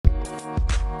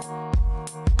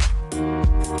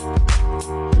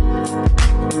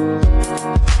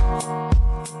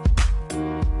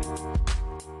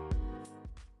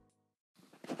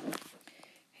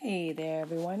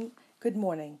Good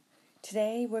morning.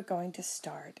 Today we're going to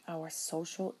start our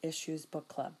Social Issues Book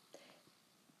Club.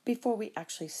 Before we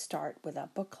actually start with our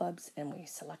book clubs and we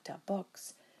select our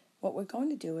books, what we're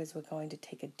going to do is we're going to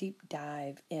take a deep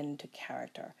dive into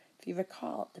character. If you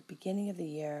recall, at the beginning of the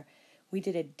year, we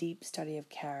did a deep study of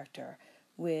character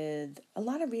with a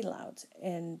lot of read alouds.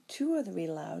 And two of the read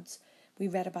alouds, we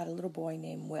read about a little boy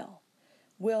named Will.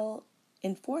 Will,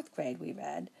 in fourth grade, we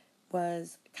read,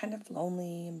 was kind of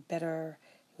lonely and bitter.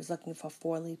 He was looking for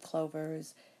four-leaf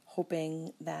clovers,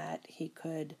 hoping that he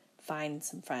could find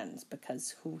some friends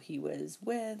because who he was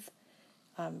with,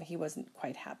 he wasn't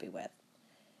quite happy with.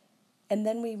 And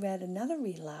then we read another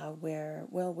read aloud where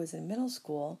Will was in middle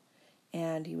school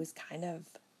and he was kind of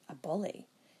a bully.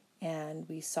 And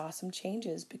we saw some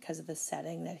changes because of the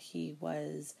setting that he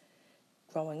was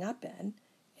growing up in.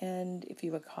 And if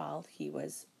you recall, he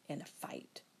was in a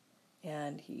fight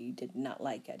and he did not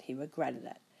like it. He regretted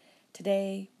it.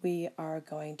 Today, we are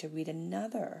going to read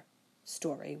another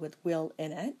story with Will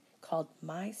in it called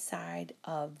My Side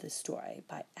of the Story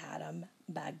by Adam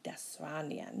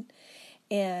Bagdasaryan.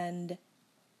 And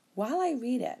while I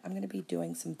read it, I'm going to be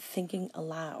doing some thinking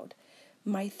aloud.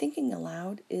 My thinking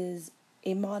aloud is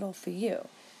a model for you.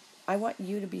 I want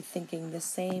you to be thinking the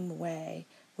same way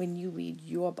when you read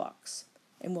your books.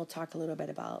 And we'll talk a little bit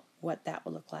about what that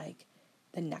will look like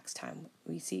the next time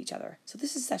we see each other. So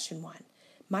this is session 1.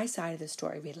 My side of the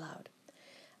story, read aloud.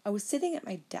 I was sitting at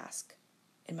my desk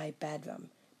in my bedroom,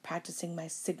 practicing my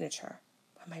signature,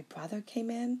 when my brother came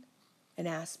in and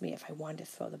asked me if I wanted to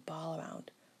throw the ball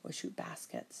around or shoot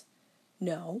baskets.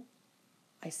 No,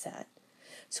 I said.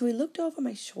 So he looked over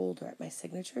my shoulder at my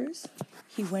signatures.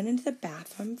 He went into the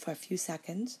bathroom for a few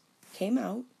seconds, came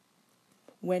out,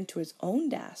 went to his own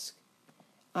desk,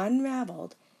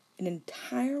 unraveled an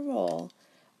entire roll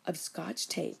of Scotch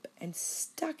tape and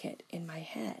stuck it in my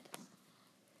head.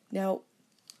 Now,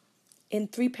 in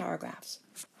 3 paragraphs,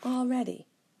 already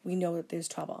we know that there's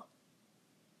trouble.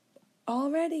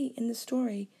 Already in the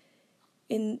story,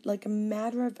 in like a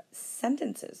matter of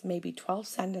sentences, maybe 12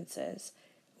 sentences,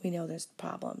 we know there's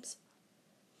problems.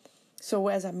 So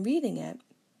as I'm reading it,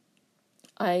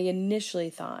 I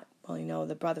initially thought, well,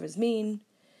 the brother is mean,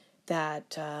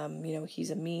 that,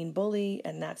 he's a mean bully,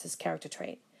 and that's his character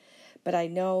trait. But I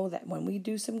know that when we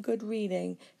do some good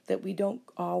reading, that we don't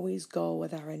always go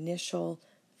with our initial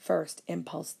first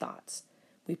impulse thoughts.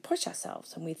 We push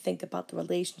ourselves and we think about the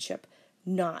relationship,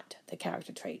 not the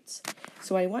character traits.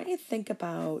 So I want you to think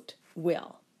about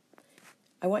Will.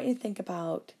 I want you to think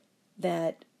about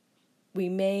that we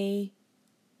may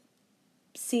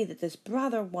see that this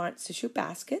brother wants to shoot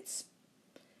baskets,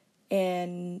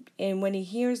 and when he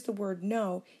hears the word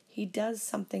no, he does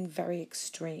something very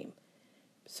extreme.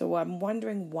 So I'm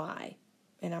wondering why,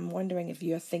 and I'm wondering if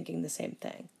you're thinking the same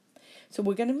thing. So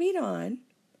we're going to read on,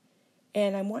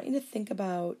 and I want you to think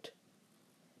about,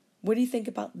 what do you think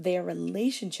about their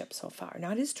relationship so far?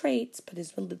 Not his traits, but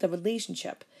the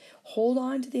relationship. Hold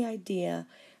on to the idea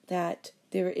that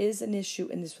there is an issue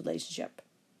in this relationship,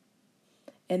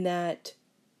 and that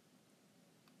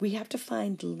we have to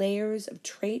find layers of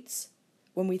traits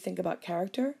when we think about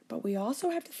character, but we also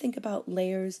have to think about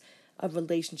layers of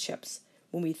relationships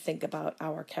when we think about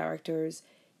our characters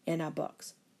in our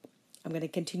books. I'm going to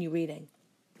continue reading.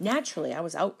 Naturally, I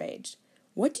was outraged.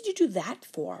 What did you do that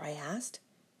for? I asked.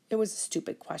 It was a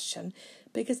stupid question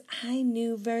because I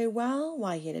knew very well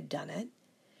why he had done it.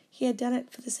 He had done it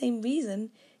for the same reason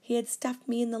he had stuffed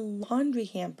me in the laundry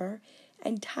hamper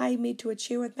and tied me to a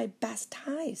chair with my best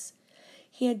ties.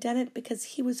 He had done it because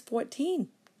he was 14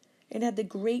 and had the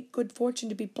great good fortune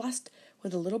to be blessed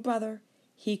with a little brother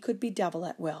he could bedevil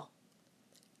at will.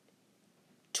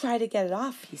 Try to get it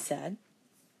off, he said.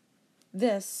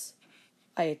 This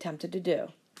I attempted to do,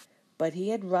 but he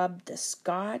had rubbed the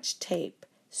Scotch tape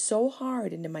so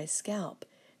hard into my scalp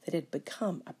that it had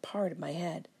become a part of my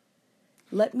head.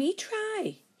 Let me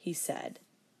try, he said.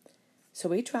 So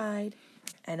he tried,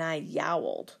 and I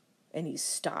yowled, and he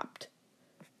stopped.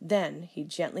 Then he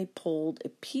gently pulled a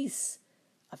piece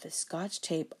of the Scotch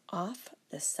tape off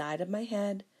the side of my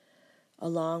head,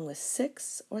 along with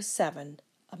 6 or 7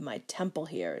 of my temple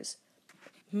hairs.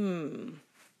 I'm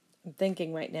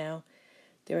thinking right now.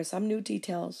 There are some new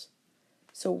details.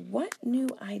 So what new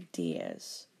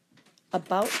ideas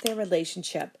about their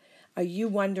relationship are you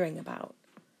wondering about?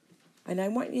 And I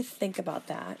want you to think about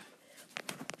that.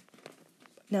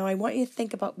 Now I want you to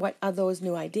think about what are those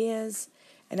new ideas,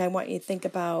 and I want you to think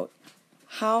about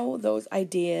how those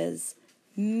ideas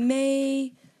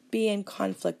may be in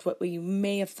conflict with what you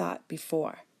may have thought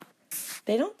before.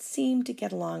 They don't seem to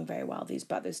get along very well, these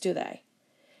brothers, do they?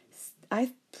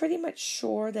 I'm pretty much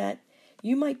sure that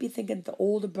You might be thinking the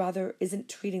older brother isn't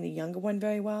treating the younger one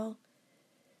very well,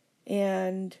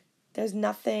 and there's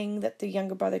nothing that the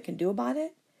younger brother can do about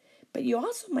it. But you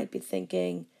also might be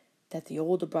thinking that the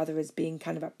older brother is being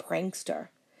kind of a prankster,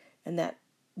 and that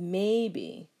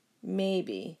maybe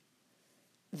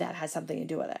that has something to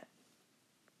do with it.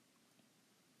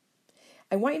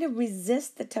 I want you to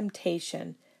resist the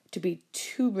temptation to be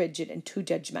too rigid and too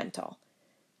judgmental,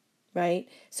 right?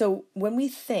 So when we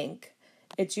think,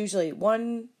 it's usually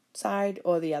one side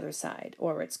or the other side,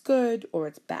 or it's good or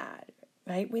it's bad,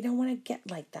 right? We don't want to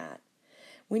get like that.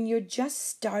 When you're just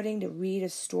starting to read a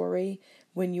story,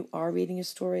 when you are reading a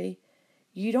story,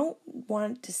 you don't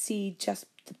want to see just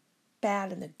the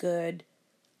bad and the good,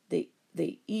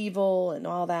 the evil and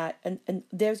all that. And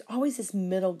there's always this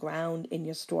middle ground in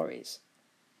your stories.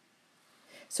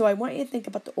 So I want you to think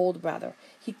about the older brother.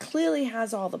 He clearly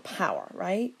has all the power,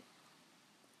 right?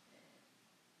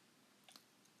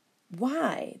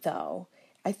 Why, though?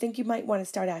 I think you might want to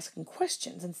start asking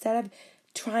questions. Instead of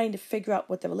trying to figure out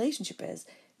what the relationship is,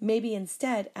 maybe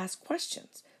instead ask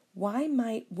questions. Why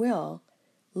might Will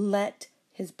let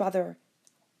his brother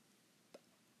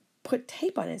put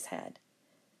tape on his head?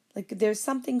 Like, there's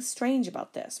something strange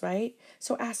about this, right?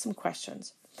 So ask some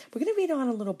questions. We're going to read on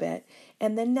a little bit,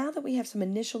 and then now that we have some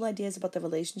initial ideas about the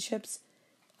relationships,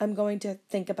 I'm going to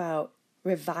think about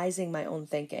revising my own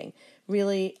thinking,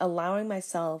 really allowing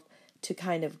myself to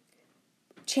kind of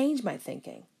change my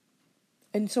thinking.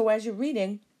 And so as you're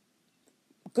reading,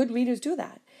 good readers do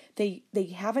that. They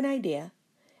have an idea,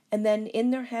 and then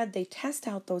in their head they test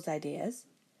out those ideas,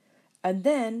 and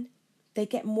then they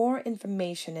get more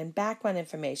information and background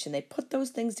information. They put those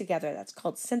things together. That's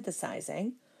called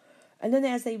synthesizing. And then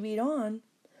as they read on,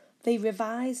 they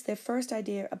revise their first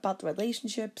idea about the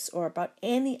relationships or about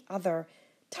any other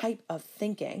type of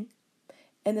thinking.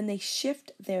 And then they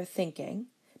shift their thinking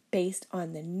based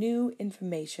on the new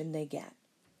information they get.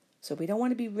 So we don't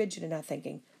want to be rigid in our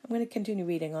thinking. I'm going to continue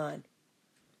reading on.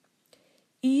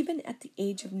 Even at the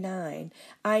age of 9,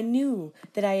 I knew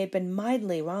that I had been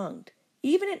mightily wronged.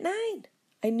 Even at 9,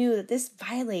 I knew that this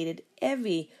violated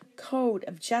every code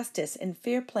of justice and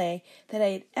fair play that I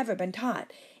had ever been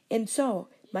taught. And so,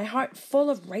 my heart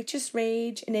full of righteous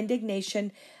rage and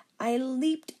indignation, I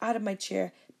leaped out of my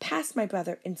chair, past my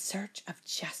brother, in search of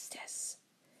justice.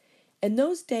 In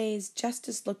those days,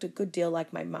 Justice looked a good deal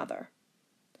like my mother.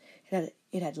 It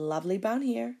had lovely brown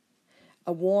hair,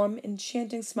 a warm,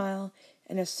 enchanting smile,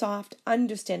 and a soft,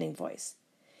 understanding voice.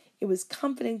 It was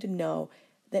comforting to know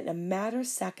that in a matter of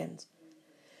seconds,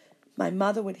 my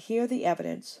mother would hear the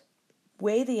evidence,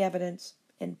 weigh the evidence,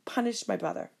 and punish my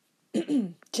brother.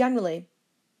 Generally,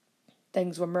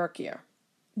 things were murkier.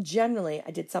 Generally,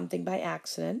 I did something by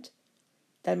accident,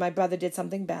 then my brother did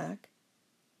something back,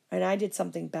 and I did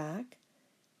something back,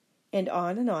 and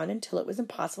on until it was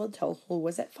impossible to tell who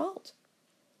was at fault.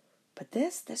 But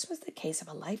this was the case of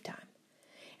a lifetime.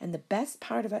 And the best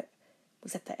part of it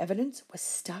was that the evidence was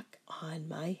stuck on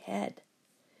my head.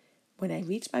 When I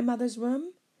reached my mother's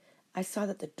room, I saw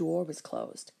that the door was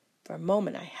closed. For a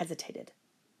moment, I hesitated,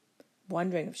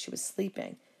 wondering if she was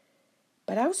sleeping.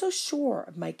 But I was so sure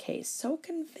of my case, so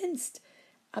convinced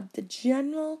of the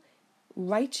general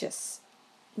rightness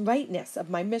of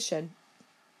my mission,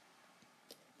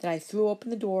 that I threw open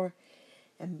the door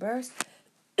and burst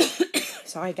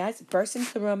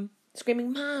into the room,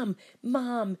 screaming, "Mom,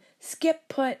 Mom, Skip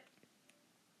put..."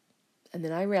 And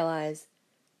then I realized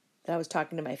that I was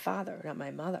talking to my father, not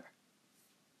my mother.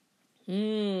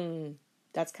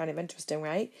 That's kind of interesting,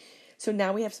 right? So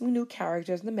now we have some new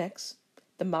characters in the mix,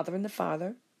 the mother and the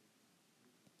father.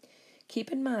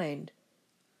 Keep in mind,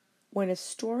 when a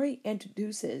story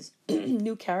introduces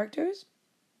new characters,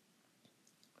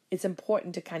 it's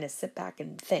important to kind of sit back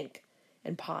and think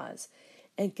and pause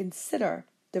and consider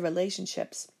the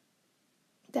relationships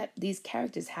that these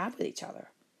characters have with each other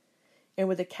and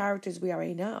with the characters we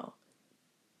already know.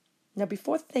 Now,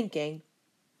 before thinking,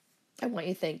 I want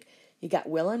you to think, you got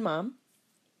Will and Mom.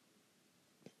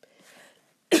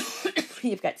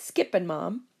 You've got Skip and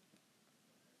Mom.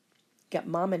 You got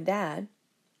Mom and Dad.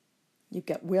 You've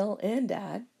got Will and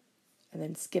Dad. And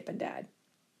then Skip and Dad.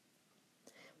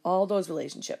 All those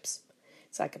relationships.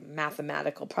 It's like a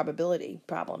mathematical probability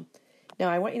problem. Now,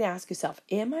 I want you to ask yourself,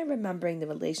 am I remembering the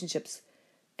relationships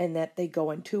and that they go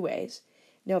in two ways?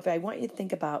 Now, if I want you to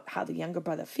think about how the younger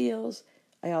brother feels,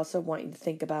 I also want you to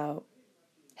think about,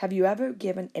 have you ever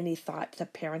given any thought to the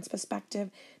parent's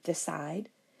perspective, the side?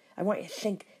 I want you to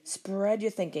think, spread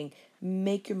your thinking,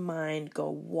 make your mind go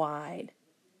wide.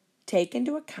 Take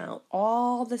into account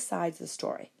all the sides of the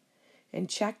story and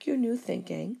check your new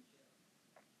thinking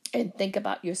and think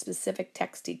about your specific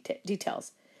text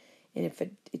details. And if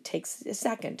it takes a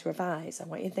second to revise, I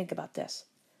want you to think about this.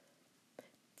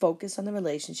 Focus on the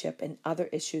relationship and other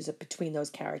issues between those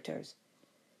characters,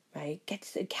 right?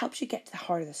 It helps you get to the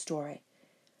heart of the story.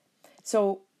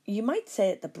 So you might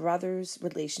say that the brothers'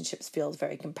 relationships feels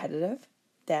very competitive,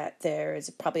 that there is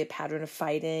probably a pattern of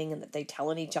fighting and that they tell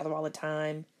on each other all the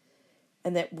time,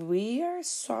 and that we are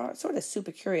sort of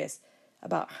super curious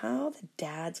about how the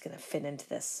dad's going to fit into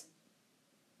this.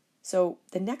 So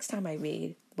the next time I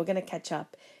read, we're going to catch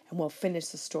up and we'll finish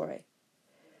the story.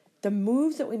 The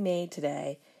moves that we made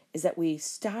today is that we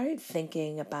started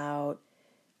thinking about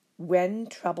when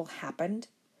trouble happened.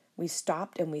 We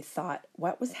stopped and we thought,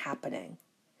 what was happening?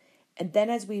 And then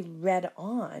as we read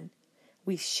on,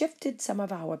 we shifted some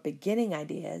of our beginning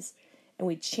ideas and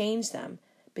we changed them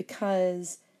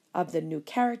because of the new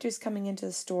characters coming into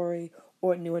the story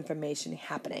or new information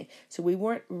happening. So we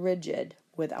weren't rigid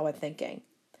with our thinking.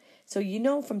 So you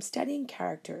know from studying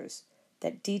characters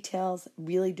that details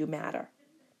really do matter.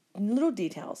 Little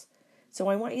details. So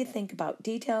I want you to think about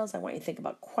details. I want you to think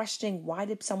about questioning, why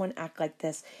did someone act like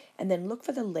this? And then look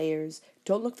for the layers.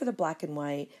 Don't look for the black and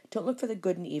white. Don't look for the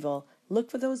good and evil. Look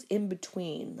for those in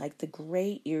between, like the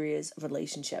gray areas of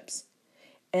relationships.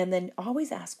 And then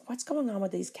always ask, what's going on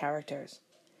with these characters?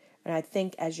 And I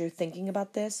think as you're thinking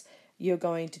about this, you're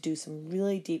going to do some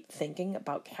really deep thinking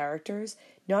about characters,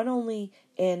 not only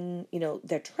in,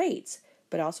 their traits,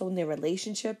 but also in their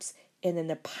relationships and in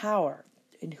the power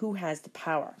and who has the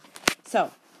power.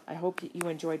 So I hope that you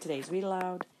enjoyed today's read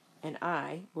aloud, and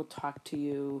I will talk to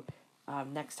you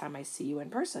next time I see you in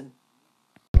person.